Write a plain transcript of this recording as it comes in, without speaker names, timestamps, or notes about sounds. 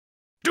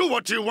Do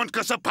what you want,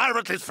 'cause a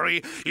pirate is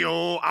free.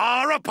 You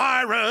are a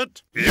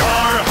pirate.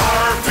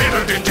 Yar-har,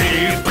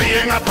 fiddle-dee-dee.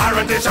 Being a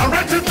pirate is a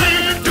right to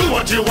be. Do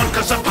what you want,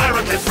 'cause a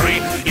pirate is free.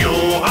 You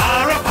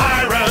are a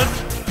pirate.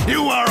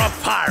 You are a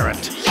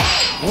pirate.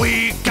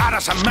 We got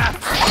us a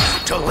map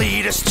to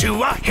lead us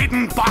to a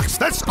hidden box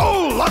that's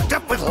all locked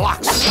up with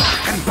locks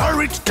and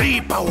buried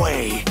deep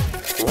away.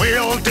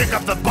 We'll dig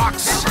up the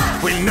box.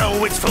 We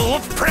know it's full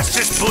of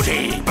precious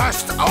booty.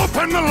 Bust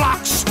open the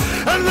locks,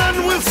 and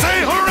then we'll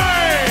say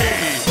hooray!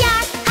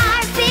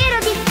 Yar-har,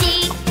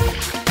 fiddle-dee-dee.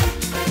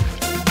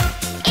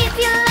 If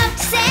you love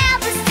to sail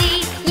the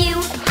sea, you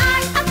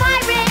are a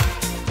pirate.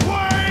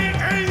 Weigh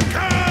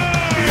anchor!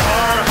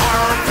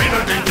 Yar-har,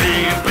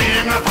 fiddle-dee-dee.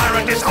 Being a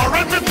pirate is all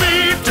right with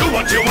me. Do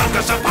what you want,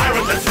 'cause a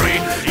pirate is free.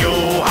 You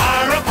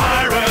are a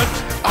pirate.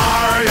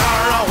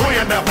 Ar-yar, ahoy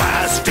in the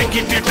blast.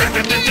 Diggity,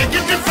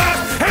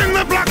 fast. Hang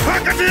the black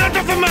flag at the end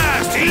of the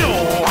mast. You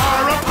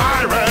are a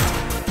pirate.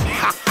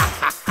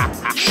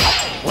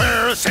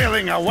 We're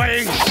sailing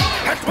away.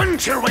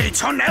 Adventure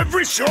waits on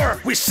every shore.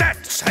 We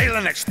set sail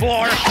and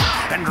explore,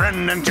 and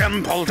Ren and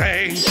jump all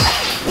day.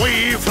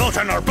 We float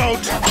on our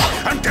boat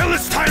until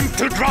it's time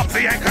to drop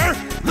the anchor.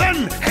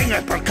 Then hang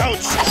up our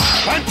coats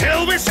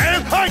until we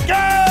sail again.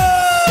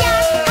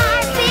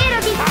 Yar-har,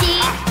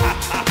 fiddle-dee-dee.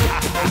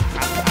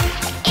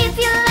 If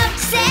you love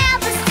to sail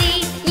the sea,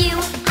 you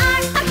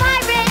are a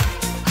pirate.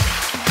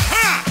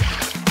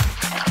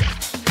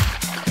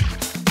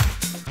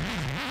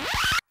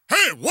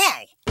 Hey,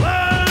 wow!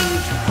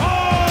 Land ho!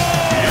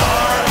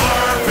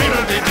 Yar-har,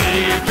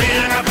 fiddle-dee-dee.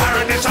 Being a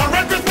pirate is all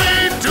right with me.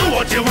 Do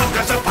what you want,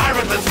 'cause a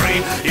pirate is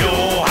free. You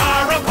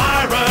are a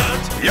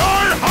pirate.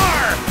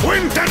 Yar-har!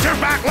 Wind at your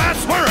back,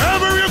 lads,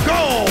 wherever you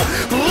go.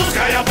 Blue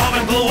sky above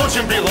and blue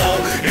ocean below.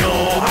 You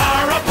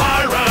are a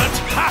pirate.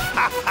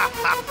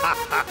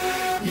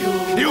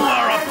 You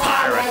are a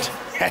pirate.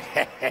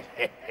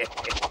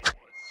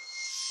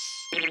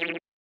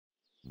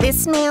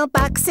 This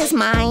mailbox is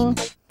mine,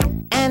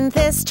 and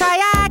this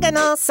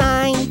triagonal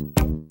sign.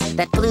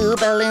 That blue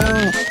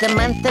balloon, the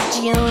month of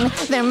June,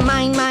 they're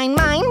mine, mine,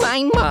 mine,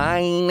 mine,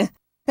 mine.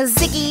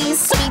 Ziggy's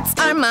sweets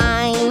are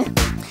mine.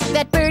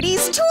 That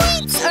birdie's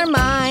tweets are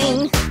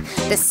mine.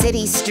 The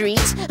city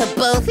street,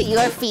 both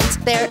your feet,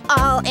 they're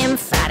all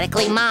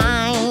emphatically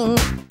mine.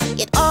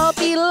 It all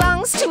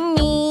belongs to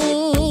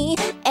me,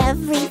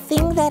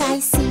 everything that I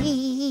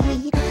see.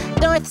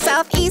 North,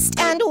 south, east,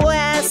 and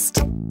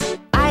west.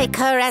 I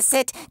caress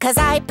it, 'cause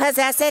I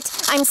possess it.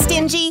 I'm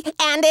stingy,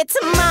 and it's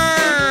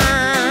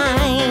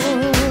mine.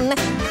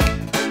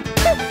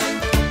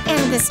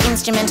 And this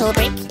instrumental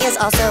break is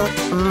also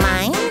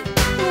mine.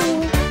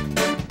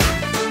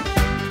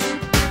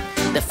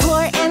 The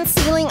floor and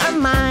ceiling are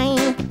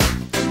mine.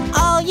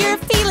 All your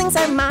feelings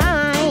are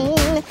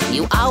mine.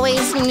 You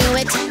always knew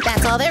it,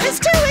 that's all there is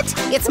to it.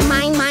 It's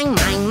mine, mine,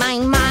 mine,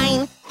 mine,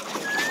 mine.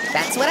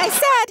 That's what I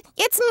said,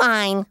 it's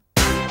mine.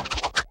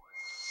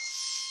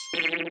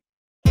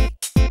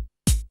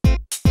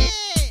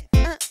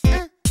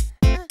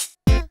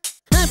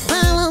 I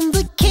pile on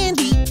the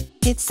candy,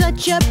 it's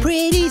such a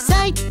pretty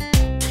sight.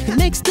 It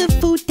makes the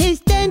food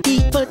taste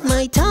dandy, but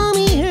my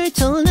tummy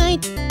hurts all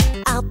night.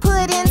 I'll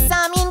put in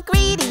some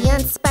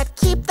ingredients, but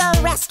keep the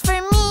rest for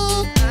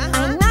me.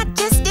 I'm not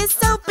just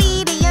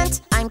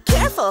disobedient, I'm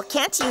careful,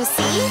 can't you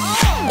see?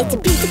 It's a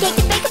piece of cake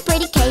to bake a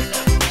pretty cake.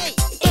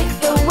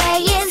 If the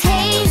way is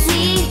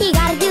hazy, you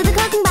gotta do the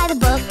cooking by the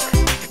book.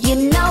 You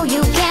know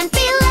you can't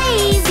be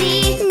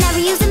lazy. Never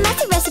use a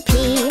messy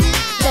recipe.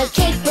 The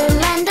cake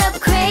will end up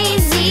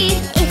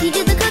crazy. If you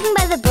do the cooking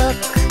by the book,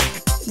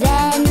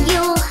 then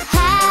you'll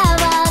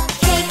have a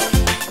cake.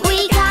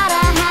 We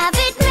gotta have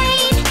it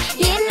made.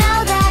 You know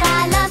that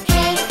I love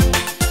cake.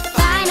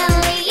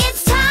 Finally,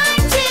 it's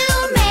time to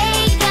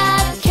make a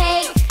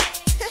cake.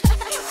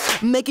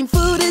 Making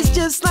food is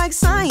just like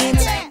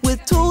science, with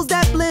tools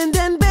that blend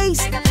and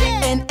base.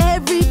 And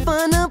every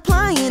fun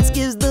appliance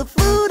gives the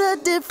food a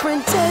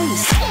different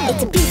taste.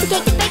 It's a piece of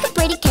cake to bake a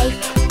pretty cake.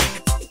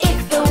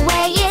 If the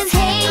way is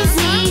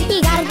hazy,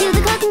 you gotta do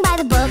the cooking by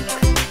the book.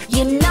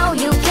 You know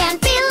you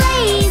can't be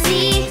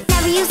lazy.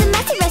 Never use a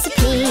messy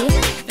recipe.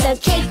 The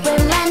cake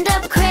will end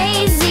up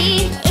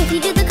crazy. If you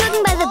do the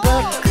cooking by the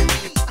book,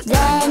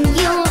 then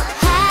you'll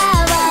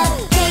have a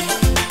cake.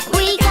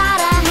 We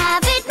gotta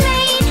have it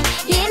made.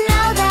 You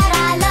know that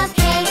I love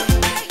cake.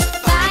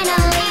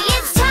 Finally,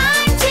 it's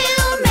time to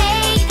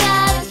make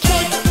a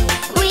cake.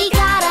 We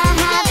gotta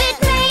have it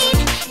made.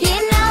 You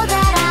know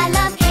that I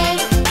love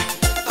cake.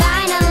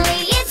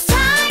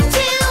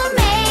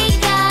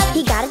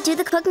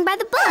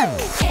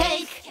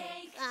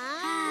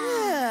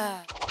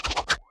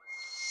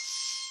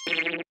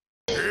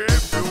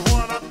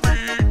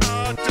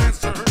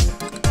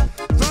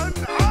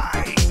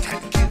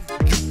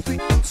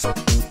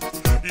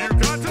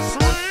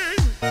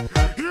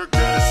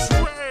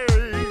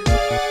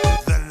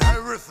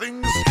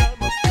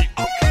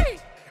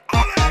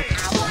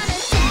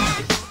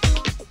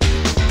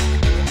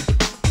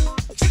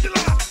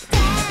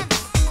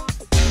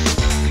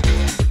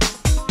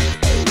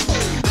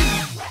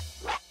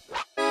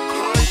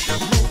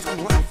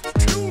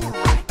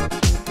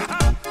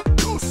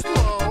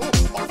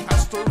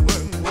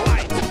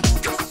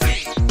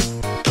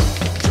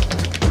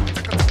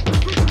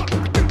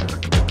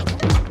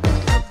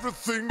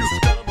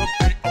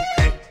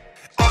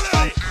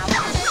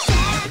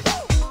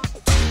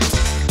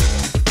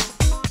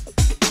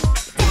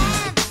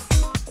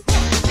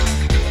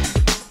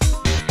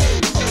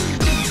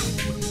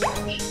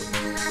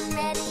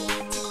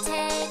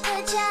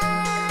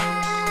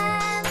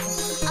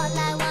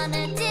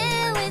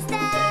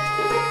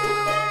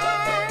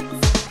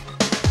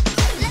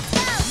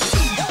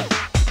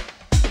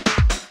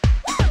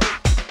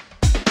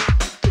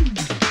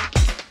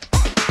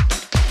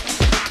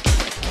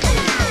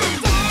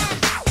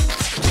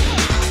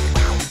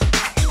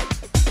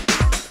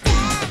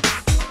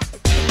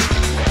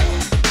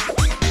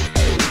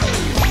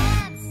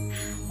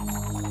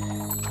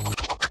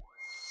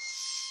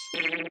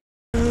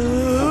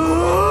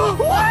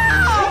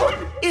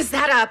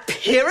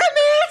 pyramid?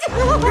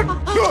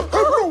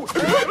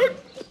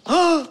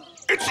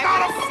 It's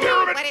not a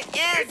pyramid. But it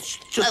is. It's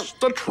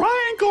just a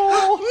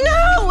triangle.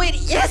 No, it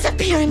is a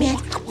pyramid.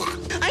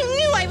 I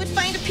knew I would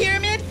find a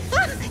pyramid.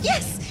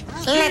 Yes.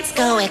 Let's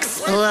go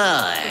explore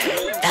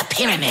the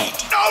pyramid.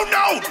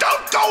 No,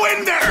 don't go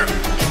in there.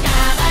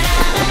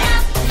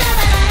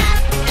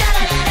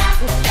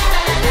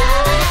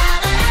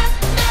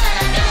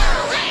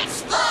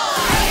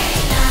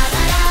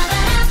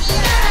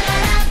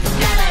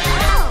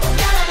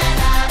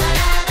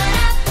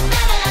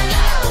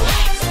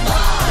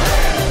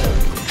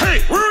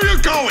 Hey, where are you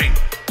going?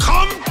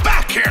 Come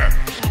back here.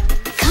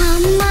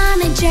 Come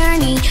on a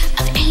journey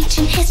of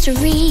ancient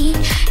history,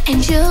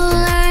 and you'll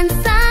learn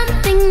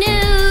something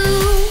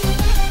new.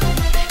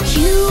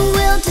 You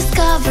will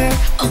discover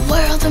a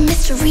world of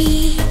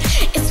mystery.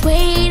 It's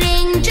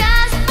waiting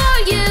just for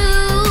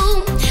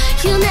you.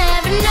 You'll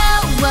never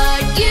know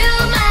what you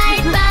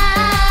might find.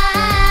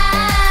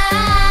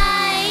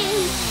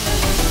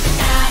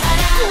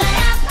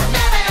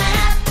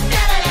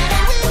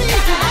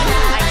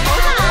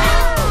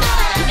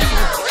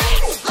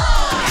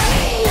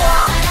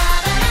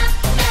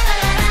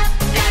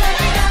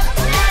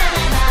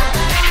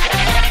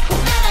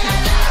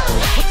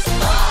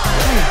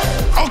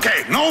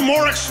 Okay, no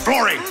more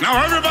exploring.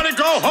 Now everybody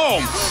go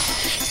home.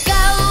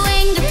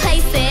 Going to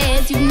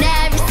places you've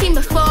never seen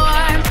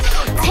before.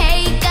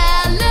 Take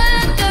a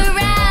look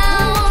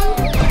around.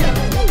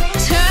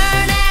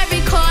 Turn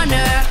every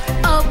corner,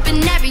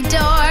 open every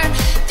door.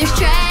 There's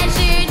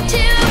treasure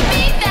to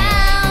be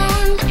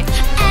found,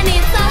 and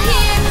it's all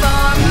here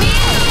for me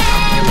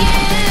and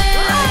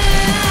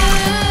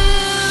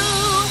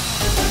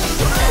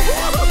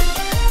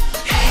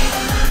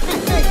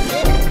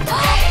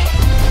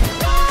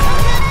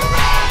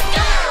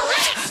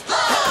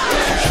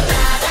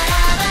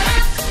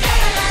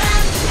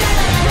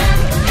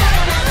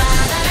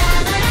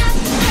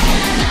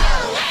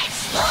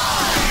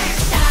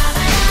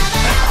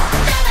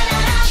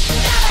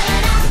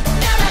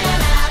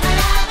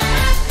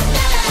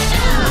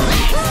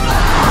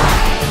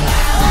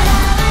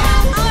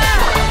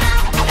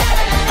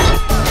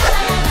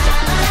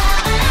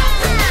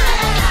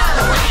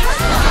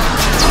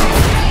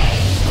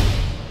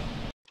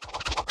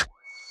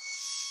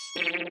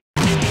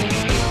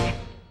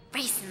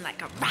Racing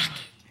like a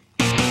rocket.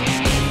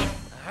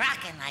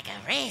 Rocking like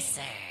a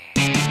racer.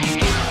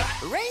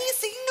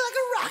 Racing like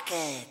a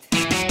rocket.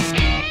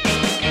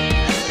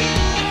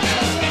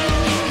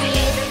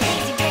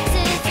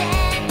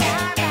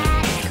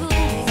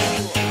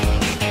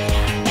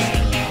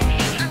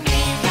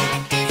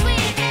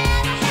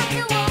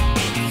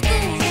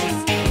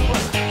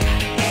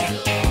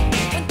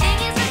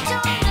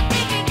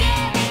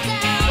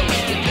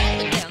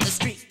 Down the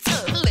streets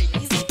of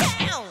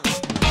LazyTown.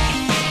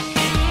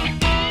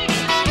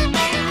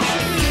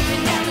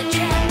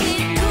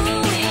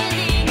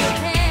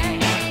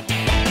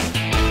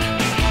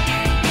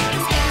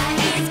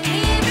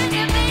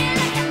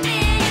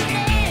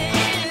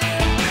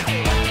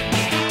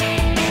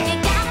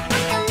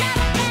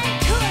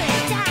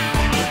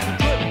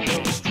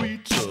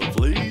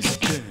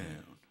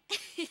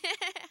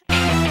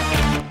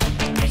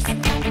 Streets of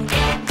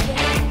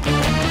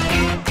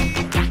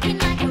LazyTown. Rocking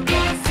like a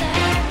racer,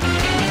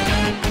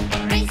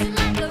 racing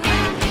like a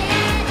rocket.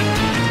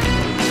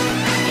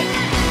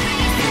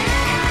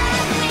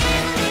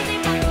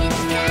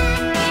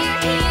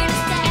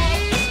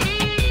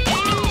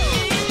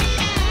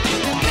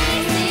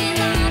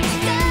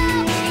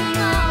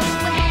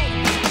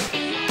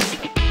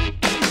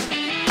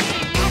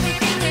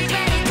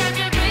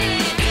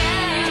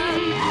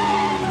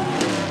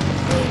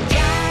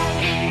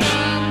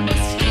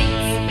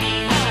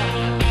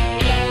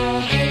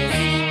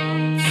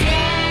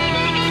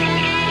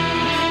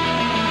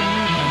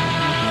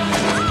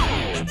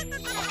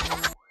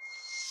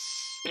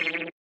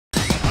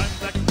 I'm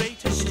the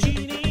greatest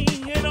genie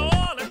in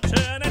all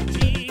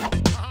eternity. I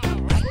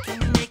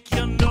can make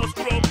your nose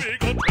grow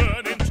big or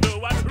turn into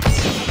a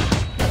tree.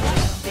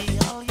 I'll be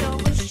all your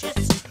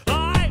wishes.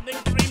 I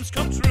make dreams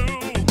come true.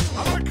 I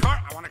want a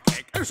car, I want a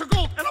cake, there's a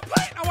gold and a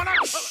plate, I want a...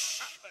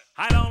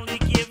 I'll only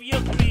give you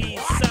 3,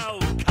 so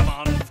come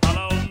on,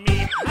 follow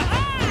me.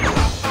 I'm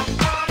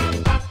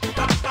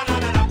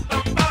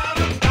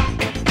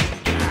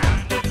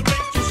the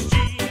greatest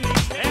genie,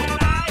 and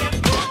I am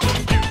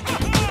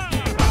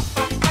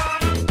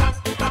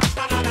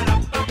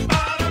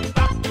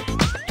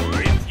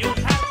If you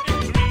have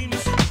big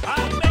dreams,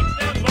 I'll make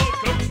them all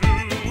come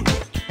true.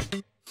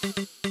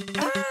 Do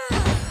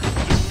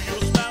you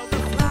smell the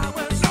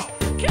flowers? No.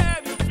 Can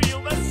you feel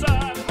the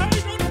sun? I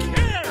don't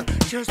care,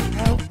 just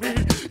help me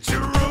to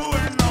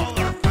ruin all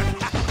their fun.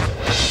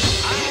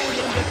 I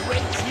am the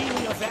great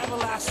genie of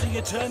everlasting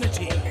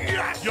eternity.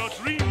 Yes. Your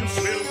dreams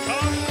will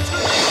come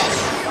true.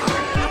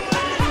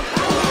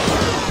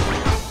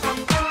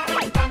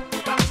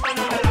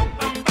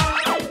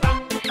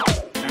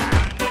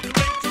 I'm the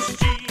greatest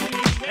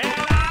genie,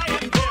 and I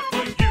am here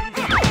for you.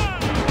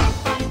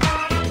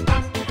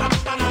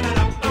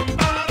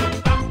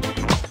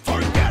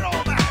 Forget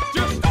all that,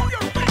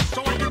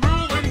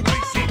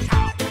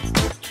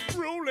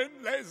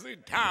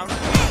 LazyTown.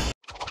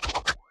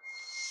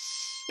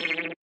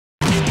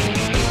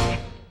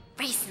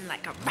 Racing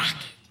like a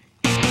rocket.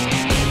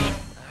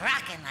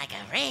 Rocking like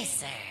a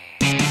racer.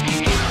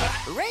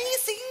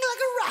 Racing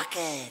like a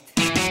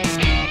rocket.